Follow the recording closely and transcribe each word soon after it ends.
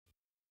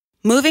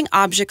Moving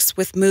objects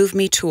with Move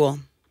Me tool.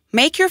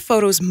 Make your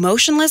photos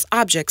motionless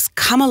objects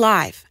come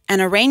alive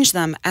and arrange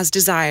them as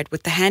desired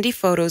with the handy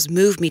Photos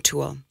Move Me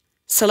tool.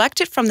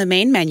 Select it from the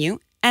main menu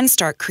and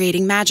start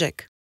creating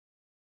magic.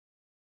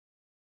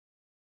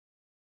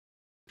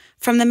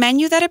 From the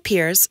menu that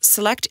appears,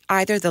 select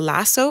either the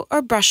lasso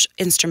or brush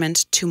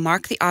instrument to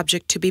mark the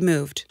object to be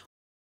moved.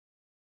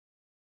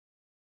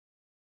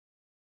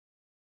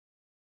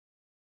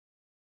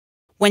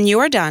 When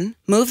you are done,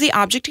 move the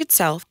object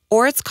itself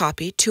or its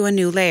copy to a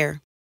new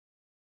layer.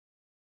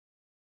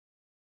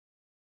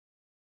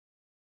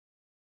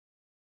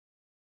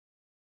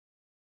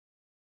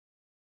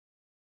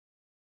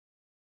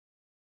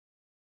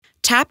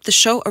 Tap the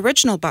Show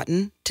Original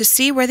button to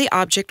see where the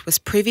object was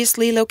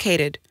previously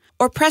located,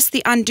 or press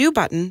the Undo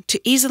button to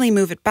easily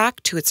move it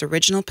back to its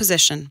original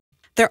position.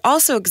 There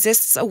also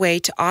exists a way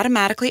to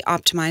automatically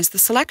optimize the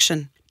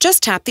selection.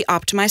 Just tap the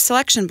Optimize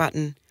Selection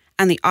button,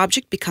 and the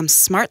object becomes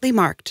smartly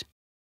marked.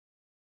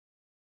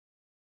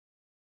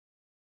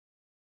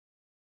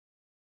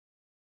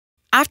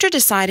 After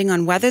deciding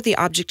on whether the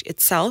object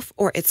itself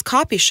or its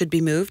copy should be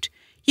moved,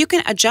 you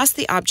can adjust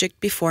the object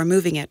before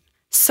moving it.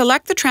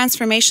 Select the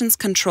Transformations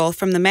control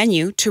from the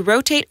menu to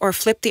rotate or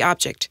flip the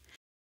object.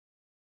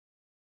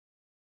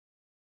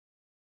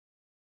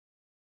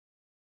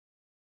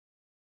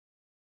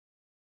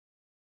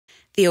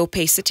 The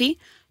Opacity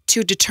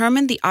to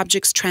determine the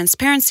object's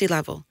transparency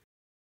level.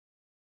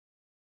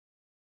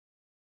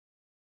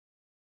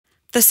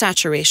 The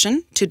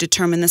Saturation to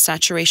determine the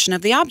saturation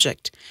of the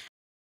object.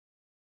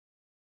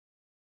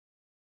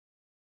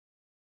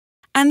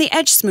 And the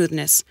Edge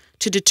Smoothness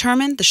to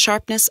determine the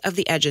sharpness of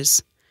the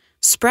edges.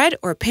 Spread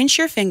or pinch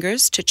your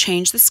fingers to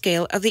change the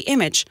scale of the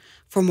image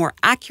for more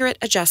accurate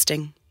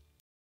adjusting.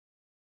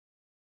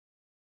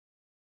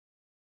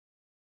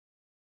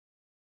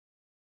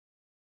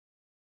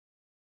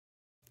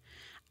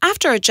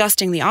 After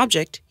adjusting the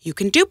object, you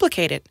can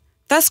duplicate it,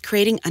 thus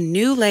creating a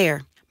new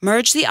layer.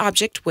 Merge the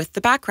object with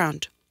the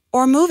background,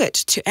 or move it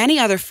to any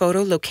other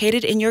photo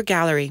located in your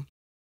gallery.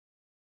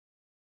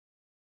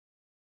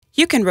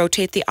 You can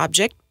rotate the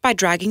object by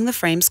dragging the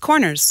frame's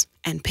corners,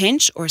 and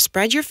pinch or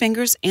spread your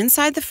fingers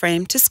inside the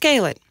frame to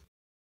scale it.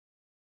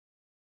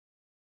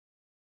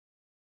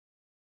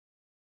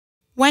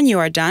 When you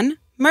are done,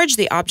 merge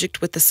the object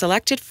with the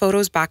selected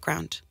photo's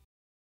background.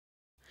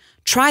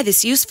 Try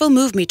this useful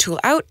Move Me tool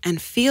out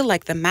and feel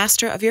like the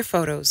master of your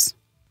photos.